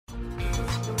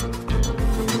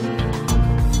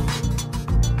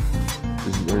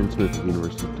Aaron Smith of the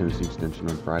University of Tennessee Extension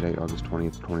on Friday, August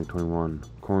 20th, 2021.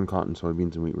 Corn, cotton,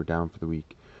 soybeans, and wheat were down for the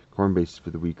week. Corn basis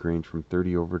for the week ranged from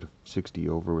 30 over to 60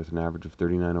 over, with an average of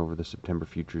 39 over the September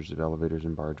futures at elevators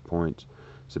and barge points.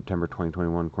 September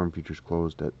 2021 corn futures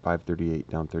closed at $5.38,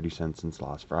 down 30 cents since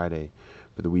last Friday.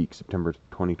 For the week, September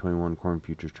 2021 corn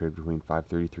futures traded between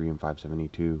 $5.33 and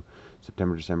 $5.72.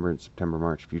 September, December, and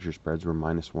September-March future spreads were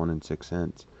 -1 and 6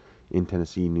 cents. In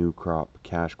Tennessee, new crop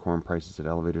cash corn prices at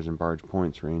elevators and barge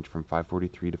points range from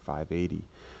 $5.43 to $5.80.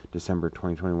 December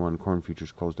 2021 corn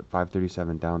futures closed at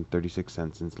 $5.37, down 36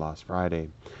 cents since last Friday.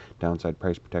 Downside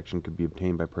price protection could be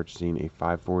obtained by purchasing a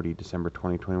 $5.40 December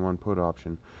 2021 put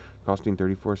option, costing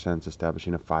 34 cents,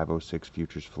 establishing a $5.06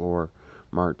 futures floor.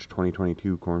 March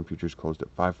 2022 corn futures closed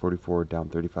at $5.44, down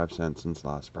 35 cents since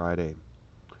last Friday.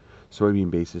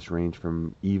 Soybean basis ranged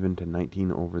from even to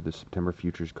 19 over the September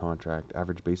futures contract.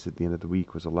 Average basis at the end of the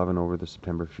week was 11 over the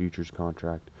September futures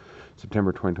contract.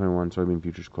 September 2021 soybean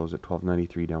futures closed at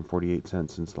 $12.93, down 48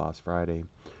 cents since last Friday.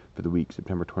 For the week,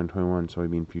 September 2021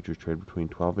 soybean futures traded between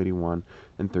 $12.81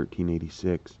 and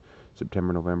 $13.86.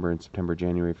 September, November, and September,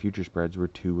 January future spreads were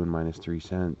 2 and -3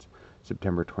 cents.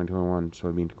 September 2021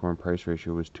 soybean to corn price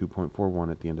ratio was 2.41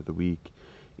 at the end of the week.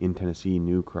 In Tennessee,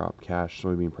 new crop cash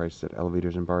soybean prices at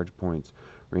elevators and barge points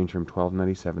range from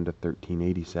 $12.97 to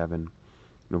 $13.87.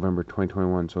 November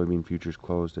 2021 soybean futures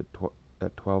closed at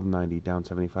 $12.90, down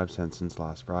 75 cents since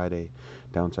last Friday.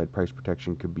 Downside price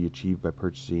protection could be achieved by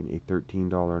purchasing a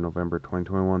 $13 November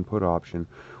 2021 put option,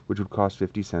 which would cost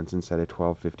 50 cents and set a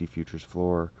 $12.50 futures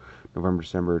floor.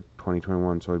 November-December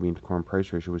 2021 soybean to corn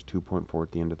price ratio was 2.4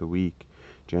 at the end of the week.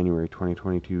 January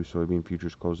 2022 soybean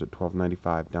futures closed at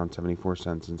 $12.95, down 74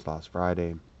 cents since last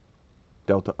Friday.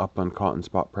 Delta upland cotton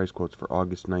spot price quotes for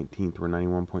August 19th were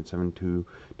 91.72 to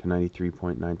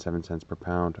 93.97 cents per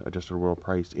pound. Adjusted world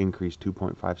price increased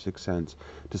 2.56 cents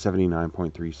to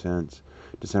 79.3 cents.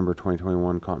 December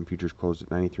 2021 cotton futures closed at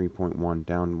 93.1,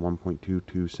 down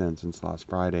 1.22 cents since last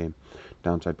Friday.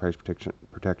 Downside price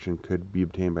protection could be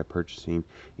obtained by purchasing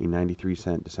a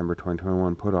 93-cent December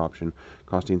 2021 put option,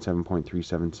 costing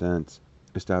 7.37 cents.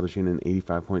 Establishing an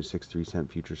 85.63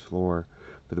 cent futures floor.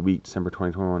 For the week, December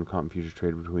 2021 cotton futures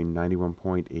traded between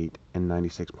 91.8 and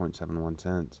 96.71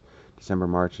 cents. December,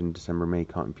 March, and December, May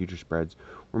cotton future spreads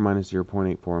were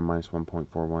 -0.84 and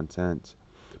 -1.41 cents.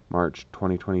 March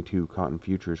 2022 cotton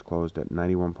futures closed at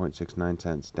 91.69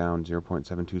 cents, down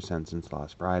 0.72 cents since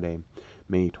last Friday.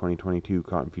 May 2022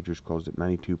 cotton futures closed at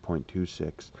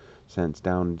 92.26 cents,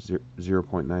 down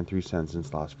 0.93 cents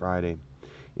since last Friday.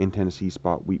 In Tennessee,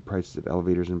 spot wheat prices at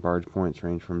elevators and barge points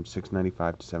range from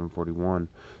 $6.95 to $7.41.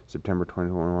 September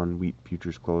 2021 wheat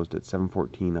futures closed at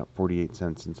 $7.14, up 48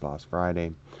 cents since last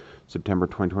Friday. September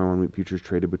 2021 wheat futures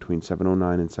traded between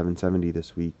 $7.09 and $7.70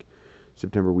 this week.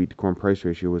 September wheat to corn price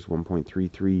ratio was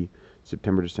 1.33.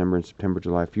 September, December, and September,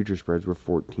 July future spreads were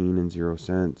 14 and 0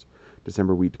 cents.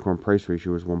 December wheat to corn price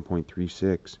ratio was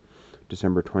 1.36.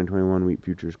 December 2021 wheat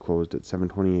futures closed at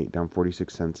 $7.28, down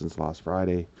 46 cents since last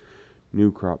Friday. New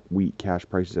crop wheat cash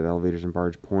prices at elevators and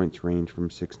barge points range from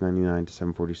 $6.99 to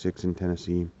 $7.46 in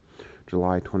Tennessee.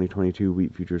 July 2022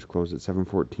 wheat futures closed at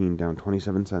 $7.14, down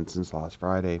 27 cents since last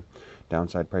Friday.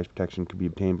 Downside price protection could be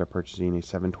obtained by purchasing a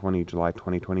 $7.20 July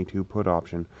 2022 put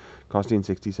option, costing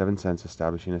 67 cents,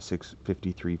 establishing a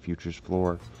 $6.53 futures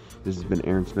floor. This has been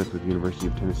Aaron Smith with the University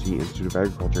of Tennessee Institute of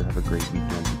Agriculture. Have a great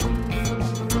weekend.